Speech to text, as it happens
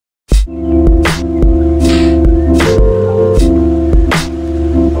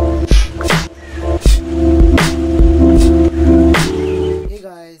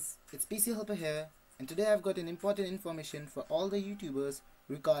today I've got an important information for all the YouTubers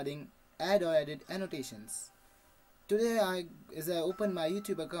regarding add or edit annotations. Today as I opened my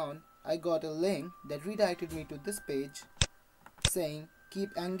YouTube account, I got a link that redirected me to this page saying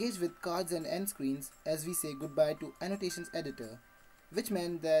keep engaged with cards and end screens as we say goodbye to Annotations Editor, which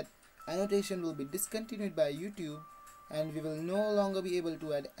meant that annotation will be discontinued by YouTube and we will no longer be able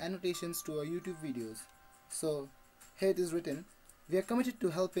to add annotations to our YouTube videos. So here it is written: we are committed to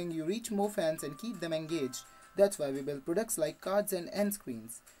helping you reach more fans and keep them engaged. That's why we build products like cards and end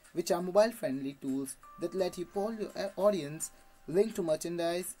screens, which are mobile-friendly tools that let you poll your audience, link to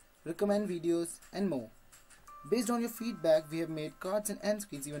merchandise, recommend videos, and more. Based on your feedback, we have made cards and end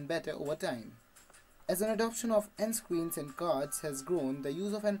screens even better over time. As an adoption of end screens and cards has grown, the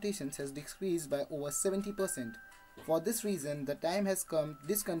use of annotations has decreased by over 70%. For this reason, the time has come to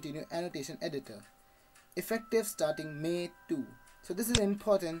discontinue Annotation Editor, effective starting May 2. So this is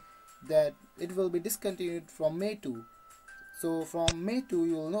important that it will be discontinued from May 2. So from May 2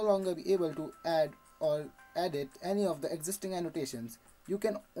 you will no longer be able to add or edit any of the existing annotations. You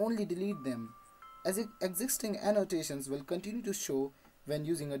can only delete them, as existing annotations will continue to show when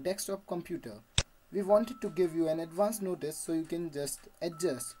using a desktop computer. We wanted to give you an advance notice so you can just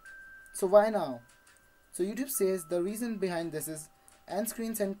adjust. So why now? So YouTube says the reason behind this is end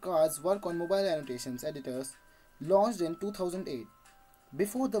screens and cards work on mobile annotations editors launched in 2008,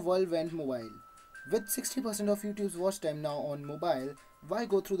 before the world went mobile. With 60% of YouTube's watch time now on mobile, why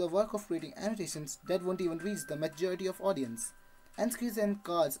go through the work of creating annotations that won't even reach the majority of audience? End screens and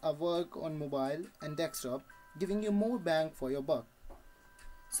cards are work on mobile and desktop, giving you more bang for your buck.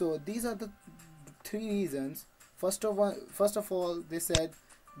 So these are the three reasons. First of all, they said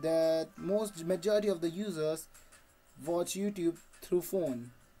that majority of the users watch YouTube through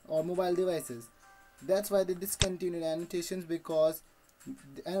phone or mobile devices. That's why they discontinued annotations, because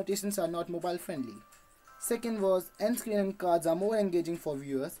the annotations are not mobile friendly. Second was end screen and cards are more engaging for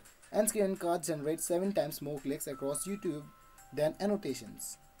viewers. End screen and cards generate 7 times more clicks across YouTube than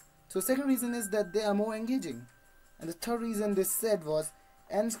annotations. So second reason is that they are more engaging. And the third reason they said was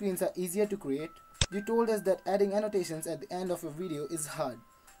end screens are easier to create. You told us that adding annotations at the end of a video is hard.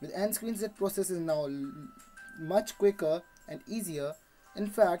 With end screens, that process is now much quicker and easier, in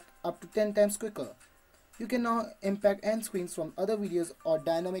fact up to 10 times quicker. You can now impact end screens from other videos or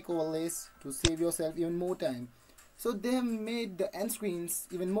dynamic overlays to save yourself even more time. So they have made the end screens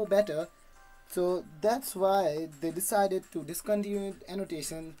even more better. So that's why they decided to discontinue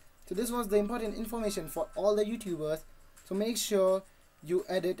annotation. So this was the important information for all the YouTubers. So make sure you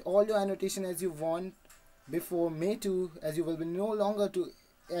edit all your annotation as you want before May 2, as you will be no longer to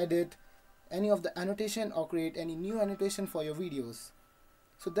edit any of the annotation or create any new annotation for your videos.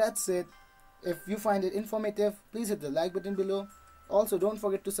 So that's it. If you find it informative, please hit the like button below. Also, don't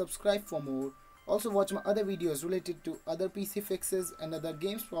forget to subscribe for more. Also, watch my other videos related to other PC fixes and other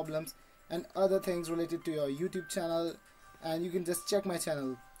games problems and other things related to your YouTube channel, and you can just check my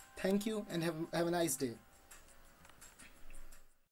channel. Thank you and have a nice day.